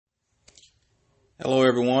Hello,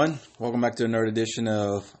 everyone. Welcome back to another edition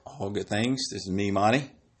of All Good Things. This is me,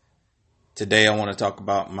 Monty. Today, I want to talk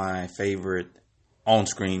about my favorite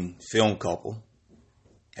on-screen film couple,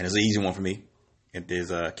 and it's an easy one for me. It is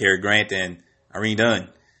Cary Grant and Irene Dunne.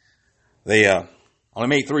 They only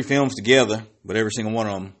made 3 films together, but every single one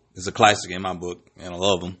of them is a classic in my book, and I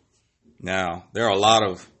love them. Now, there are a lot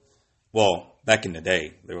of, back in the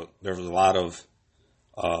day, there was a lot of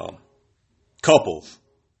couples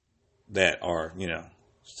that are,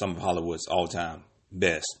 some of Hollywood's all-time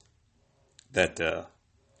best, that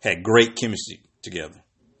had great chemistry together.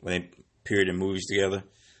 When they appeared in movies together,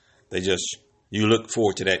 you look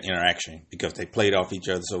forward to that interaction because they played off each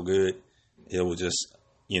other so good. It was just,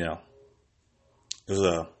 it was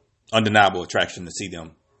a undeniable attraction to see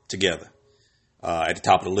them together. At the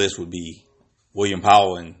top of the list would be William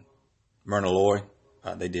Powell and Myrna Loy.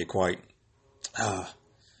 They did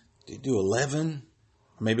they do 11,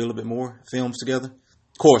 or maybe a little bit more films together.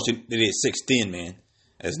 Of course, they did 6'10", man,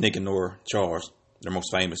 as Nick and Nora Charles. They're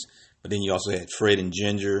most famous. But then you also had Fred and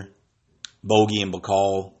Ginger, Bogey and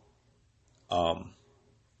Bacall.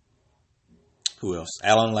 Who else?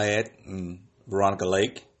 Alan Ladd and Veronica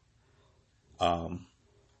Lake. Trying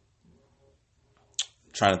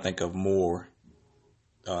to think of more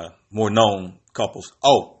known couples.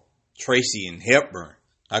 Oh, Tracy and Hepburn.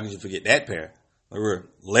 How could you forget that pair? They were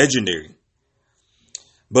legendary.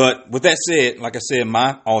 But with that said, like I said,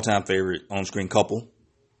 my all-time favorite on-screen couple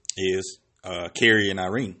is Cary and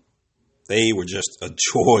Irene. They were just a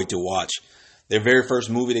joy to watch. Their very first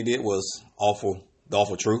movie they did was The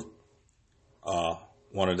Awful Truth.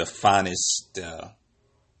 One of the finest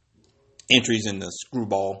entries in the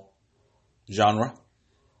screwball genre.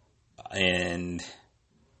 And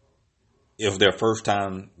it was their first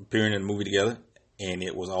time appearing in a movie together. And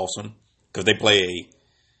it was awesome. Because they play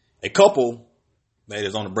a couple that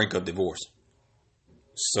is on the brink of divorce.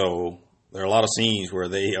 So there are a lot of scenes where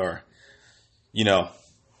they are,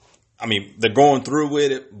 they're going through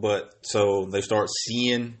with it, but so they start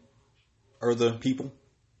seeing other people.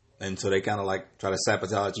 And so they kind of like try to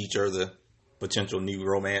sabotage each other, potential new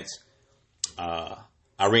romance.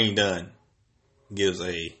 Irene Dunne gives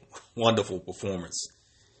a wonderful performance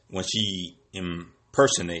when she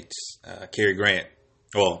impersonates Cary Grant,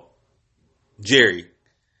 Jerry,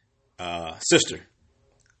 sister.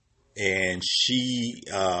 And she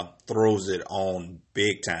throws it on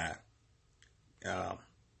big time.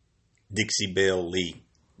 Dixie Belle Lee,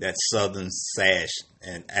 that southern sash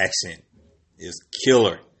and accent is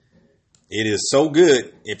killer. It is so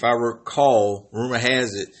good. If I recall, rumor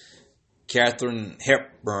has it, Katharine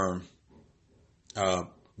Hepburn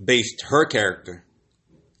based her character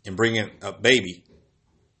in Bringing Up Baby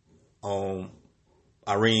on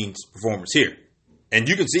Irene's performance here. And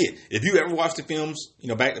you can see it. If you ever watch the films,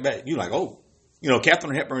 back to back, you're like,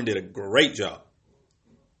 Katharine Hepburn did a great job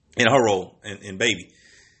in her role in Baby.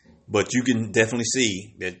 But you can definitely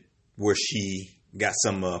see that where she got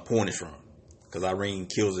some pointers from. Because Irene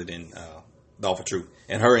kills it in The Awful Truth.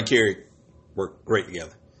 And her and Cary work great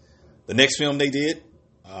together. The next film they did,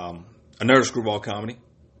 another screwball comedy,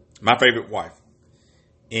 My Favorite Wife.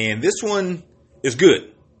 And this one is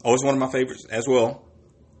good. Oh, it's one of my favorites as well.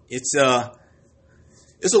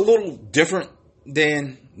 It's a little different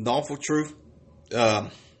than The Awful Truth.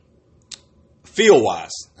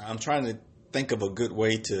 Feel-wise, I'm trying to think of a good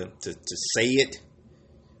way to say it.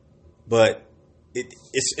 But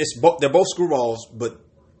they're both screwballs, but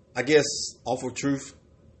I guess Awful Truth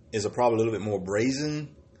is probably a little bit more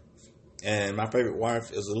brazen. And My Favorite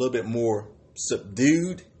Wife is a little bit more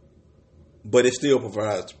subdued. But it still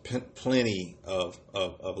provides plenty of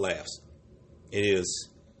laughs. It is,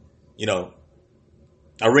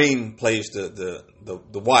 Irene plays the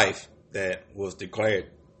wife that was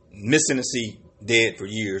declared missing at sea, dead for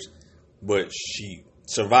years, but she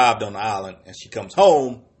survived on the island and she comes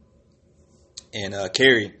home, and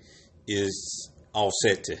Cary is all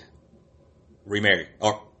set to remarry.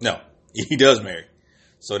 Or no, he does marry.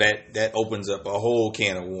 So that opens up a whole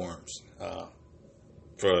can of worms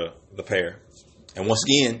for the pair. And once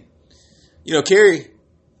again,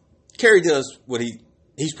 Cary does what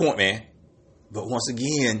he's point man. But once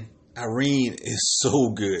again, Irene is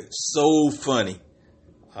so good, so funny.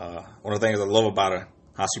 One of the things I love about her,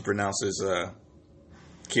 how she pronounces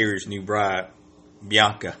Cary's new bride,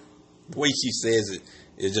 Bianca. The way she says it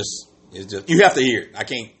is just you have to hear it. I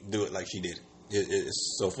can't do it like she did.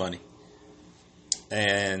 It's so funny.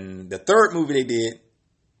 And the third movie they did,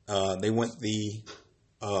 they went the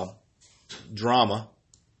drama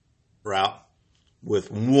route with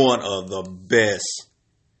one of the best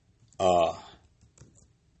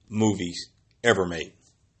movies ever made.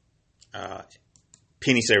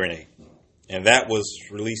 Penny Serenade. And that was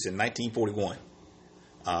released in 1941.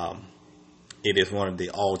 It is one of the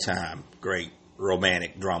all-time great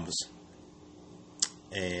romantic dramas.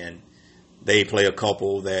 And they play a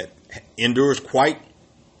couple that endures quite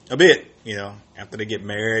a bit, after they get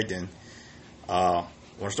married and want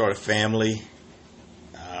to start a family.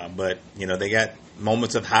 But, they got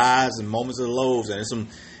moments of highs and moments of lows. And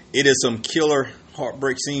it is some killer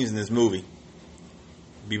heartbreak scenes in this movie.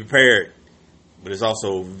 Be prepared. But it's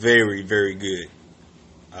also very, very good.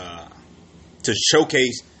 To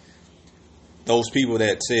showcase those people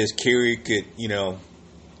that says Cary could,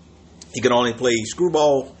 he could only play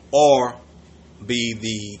screwball or be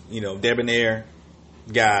the, debonair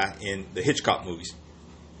guy in the Hitchcock movies.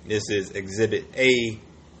 This is Exhibit A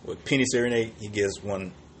with Penny Serenade. He gives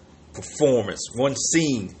one performance, one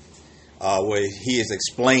scene where he is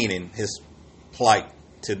explaining his plight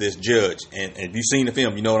to this judge. And if you've seen the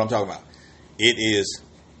film, you know what I'm talking about. It is,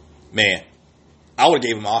 man, I would have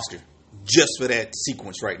gave him an Oscar just for that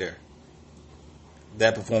sequence right there.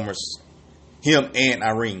 That performance, him and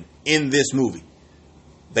Irene in this movie,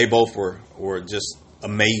 they both were just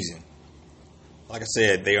amazing. Like I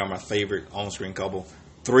said, they are my favorite on-screen couple.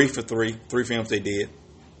 3 for 3 films they did.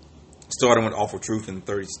 Starting with Awful Truth in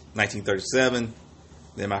 1937,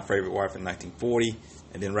 then My Favorite Wife in 1940,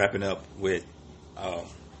 and then wrapping up with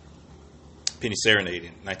Penny Serenade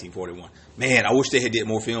in 1941. Man, I wish they had did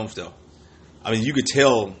more films though. I mean, you could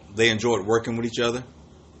tell they enjoyed working with each other,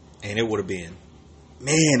 and it would have been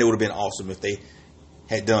awesome if they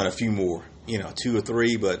had done a few more, 2 or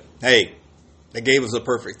 3. But hey, they gave us a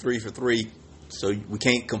perfect 3 for 3, so we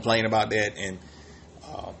can't complain about that. And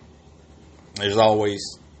there's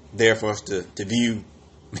always there for us to view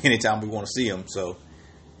anytime we want to see them. So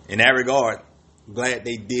in that regard, I'm glad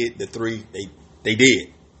they did the 3 they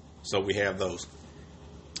did. So we have those,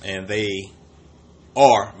 and they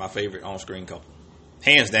are my favorite on-screen couple,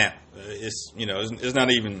 hands down. It's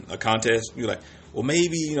not even a contest. You're like, well,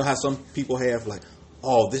 maybe how some people have like,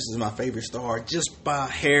 oh, this is my favorite star just by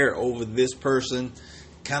hair over this person,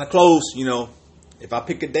 kind of close. If I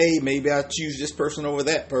pick a day, maybe I choose this person over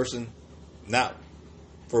that person. Not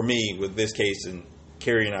for me with this case and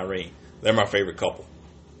Cary and Irene. They're my favorite couple.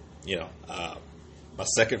 My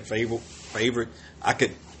second favorite, I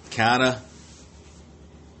could kind of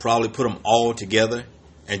probably put them all together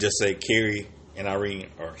and just say Cary and Irene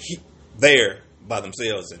are there by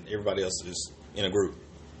themselves and everybody else is in a group.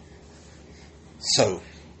 So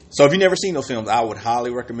if you've never seen those films, I would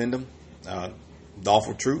highly recommend them. The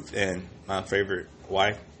Awful Truth and My Favorite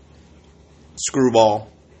Wife.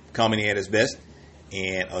 Screwball comedy at its best,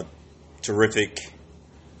 and a terrific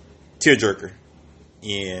tearjerker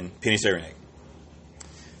in Penny Serenade.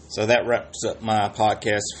 So that wraps up my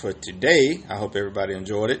podcast for today. I hope everybody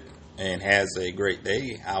enjoyed it and has a great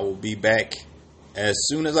day. I will be back as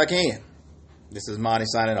soon as I can. This is Monty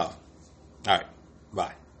signing off. All right.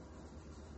 Bye.